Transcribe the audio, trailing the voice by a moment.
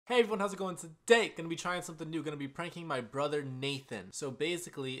Hey everyone, how's it going? Today, gonna be trying something new. Gonna be pranking my brother Nathan. So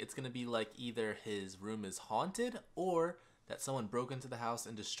basically, it's gonna be like either his room is haunted or that someone broke into the house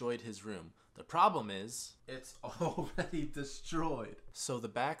and destroyed his room. The problem is, it's already destroyed. So the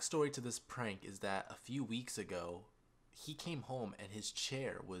backstory to this prank is that a few weeks ago, he came home and his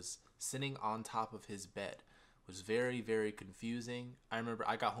chair was sitting on top of his bed. It was very, very confusing. I remember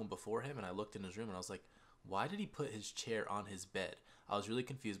I got home before him and I looked in his room and I was like, why did he put his chair on his bed? I was really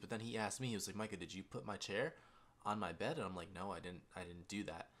confused, but then he asked me, he was like, Micah, did you put my chair on my bed? And I'm like, no, I didn't do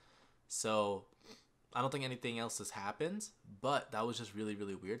that. So I don't think anything else has happened, but that was just really,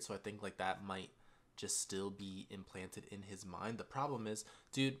 really weird. So I think like that might just still be implanted in his mind. The problem is,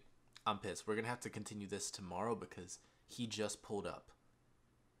 dude, I'm pissed. We're going to have to continue this tomorrow because he just pulled up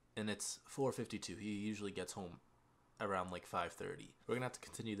and it's 4:52. He usually gets home around like 5:30. We're going to have to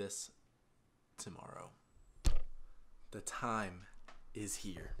continue this tomorrow. The time is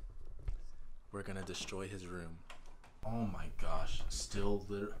here. We're gonna destroy his room. Oh my gosh, still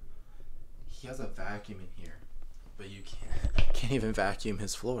literally. He has a vacuum in here, but you can't even vacuum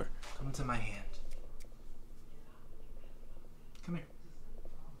his floor. Come into my hand. Come here.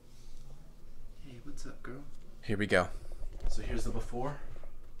 Hey, what's up, girl? Here we go. So here's the before.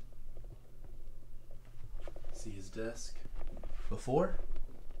 See his desk. Before.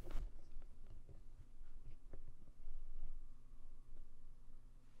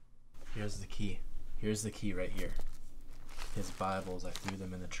 Here's the key. Here's the key right here. His Bibles, I threw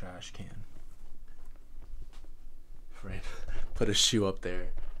them in the trash can. Right. Put a shoe up there.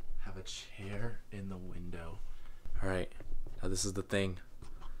 Have a chair in the window. Alright. Now this is the thing.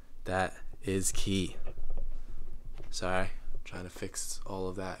 That is key. Sorry. I'm trying to fix all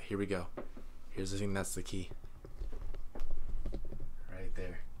of that. Here we go. Here's the thing that's the key. Right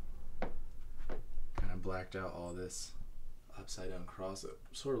there. Kind of blacked out all this. Upside down cross. It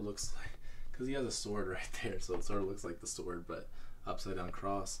sort of looks like, because he has a sword right there, so it sort of looks like the sword, but upside down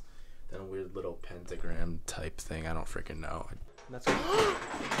cross. Then a weird little pentagram type thing. I don't freaking know. That's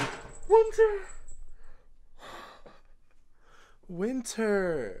Winter.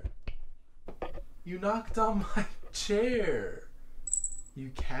 Winter. You knocked on my chair.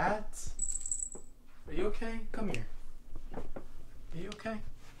 You cat. Are you okay? Come here. Are you okay?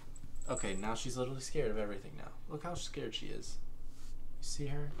 Okay, now she's literally scared of everything now. Look how scared she is. You see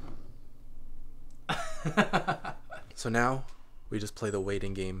her? So now, we just play the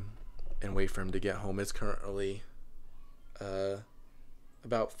waiting game and wait for him to get home. It's currently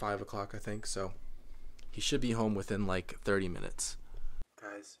about 5 o'clock, I think, so he should be home within like 30 minutes.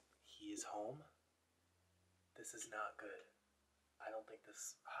 Guys, he is home. This is not good. I don't think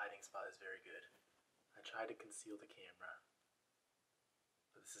this hiding spot is very good. I tried to conceal the camera.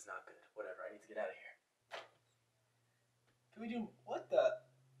 But this is not good. Whatever, I need to get out of here. Can we do... What the...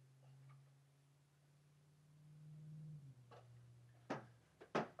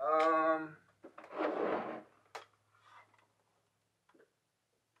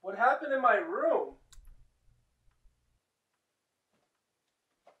 What happened in my room?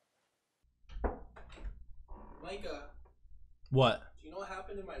 Micah. What? Do you know what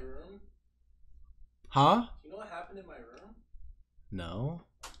happened in my room? Huh? Do you know what happened in my room? No.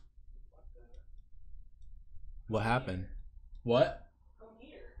 What happened? What? Come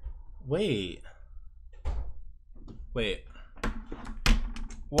here. Wait. Wait.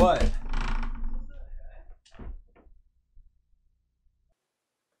 What? Is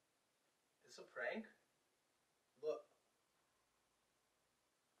this a prank? Look.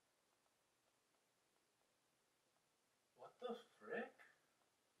 What the frick?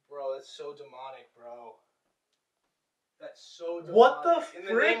 Bro, that's so demonic, bro. That's so demonic. What the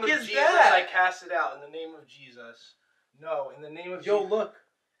frick is that? I cast it out in the name of Jesus. No, in the name of Jesus. Yo, look.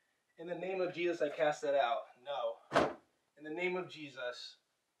 In the name of Jesus, I cast that out. No. In the name of Jesus.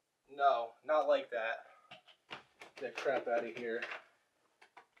 No, not like that. Get that crap out of here.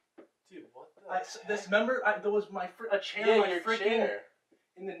 Dude, what the this remember there was a chair. Yeah, your freaking chair.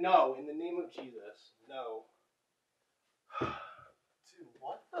 In the name of Jesus. No. Dude,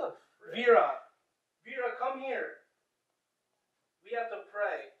 what the frick? Vera, come here. We have to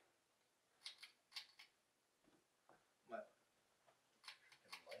pray. My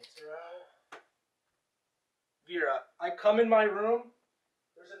lights are out. Vera, I come in my room.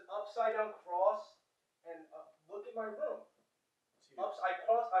 There's an upside down cross, and look at my room. I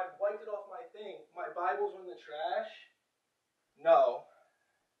wiped it off my thing. My Bibles were in the trash. No.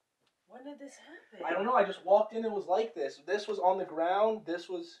 When did this happen? I don't know. I just walked in and it was like this. This was on the ground. This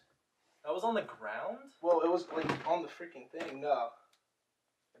was... That was on the ground? Well, it was like on the freaking thing. No.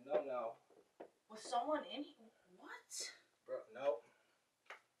 No. Was someone in here? What? Bro, no.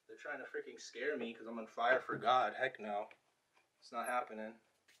 trying to freaking scare me because I'm on fire for God. Heck no. It's not happening.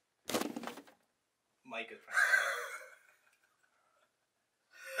 Mike is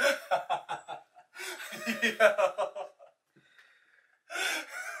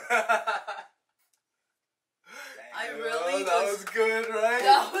That was good, right?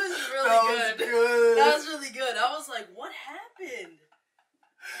 That was really good. That was really good. I was like, what happened?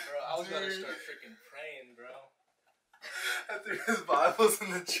 Bro, I was gonna start freaking praying, bro. I threw his Bibles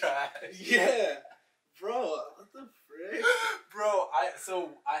in the trash. Yeah. Bro, what the frick? Bro, I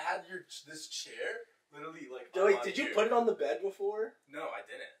had this chair literally like. Wait, did you put it on the bed before? No, I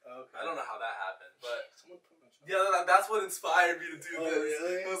didn't. Okay. I don't know how that happened, but Someone put it on. yeah, that's what inspired me to do Oh, this.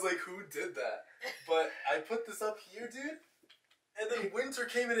 really? I was like, who did that? But I put this up here, dude, and then winter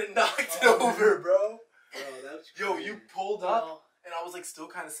came in and knocked it over, bro. Bro, that was Yo, crazy. you pulled up, and I was like still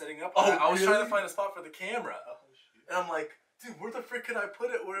kind of setting up. Oh, I was trying to really? find a spot for the camera, Oh, shoot. and I'm like, dude, where the frick can I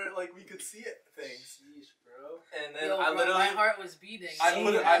put it where like we could see it? Things. Jeez, bro. And then Yo, I bro, literally, my heart was beating. I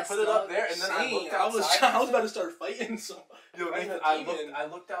put it up there, and then I Same. looked I was outside. about to start fighting somebody. Yo, Nathan, I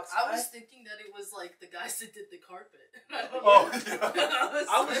looked outside. I was thinking that it was like the guys that did the carpet. Oh, yeah.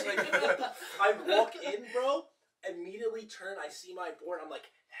 I was like, I walk in, bro, immediately turn, I see my board, I'm like,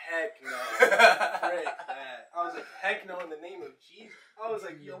 heck no. Frick that. I was like, heck no, in the name of Jesus. I was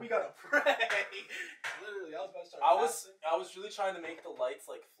like, yo, we gotta pray. Literally, I was about to start fasting. I was really trying to make the lights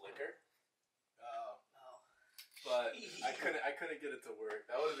like flicker, but I couldn't get it to work.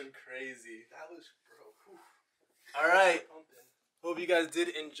 That would have been crazy. That was, bro. Whew. All right. Hope you guys did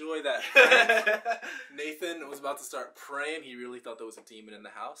enjoy that prank. Nathan was about to start praying. He really thought there was a demon in the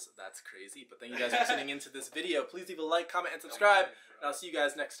house. That's crazy. But thank you guys for tuning into this video. Please leave a like, comment, and subscribe. And I'll see you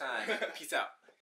guys next time. Peace out.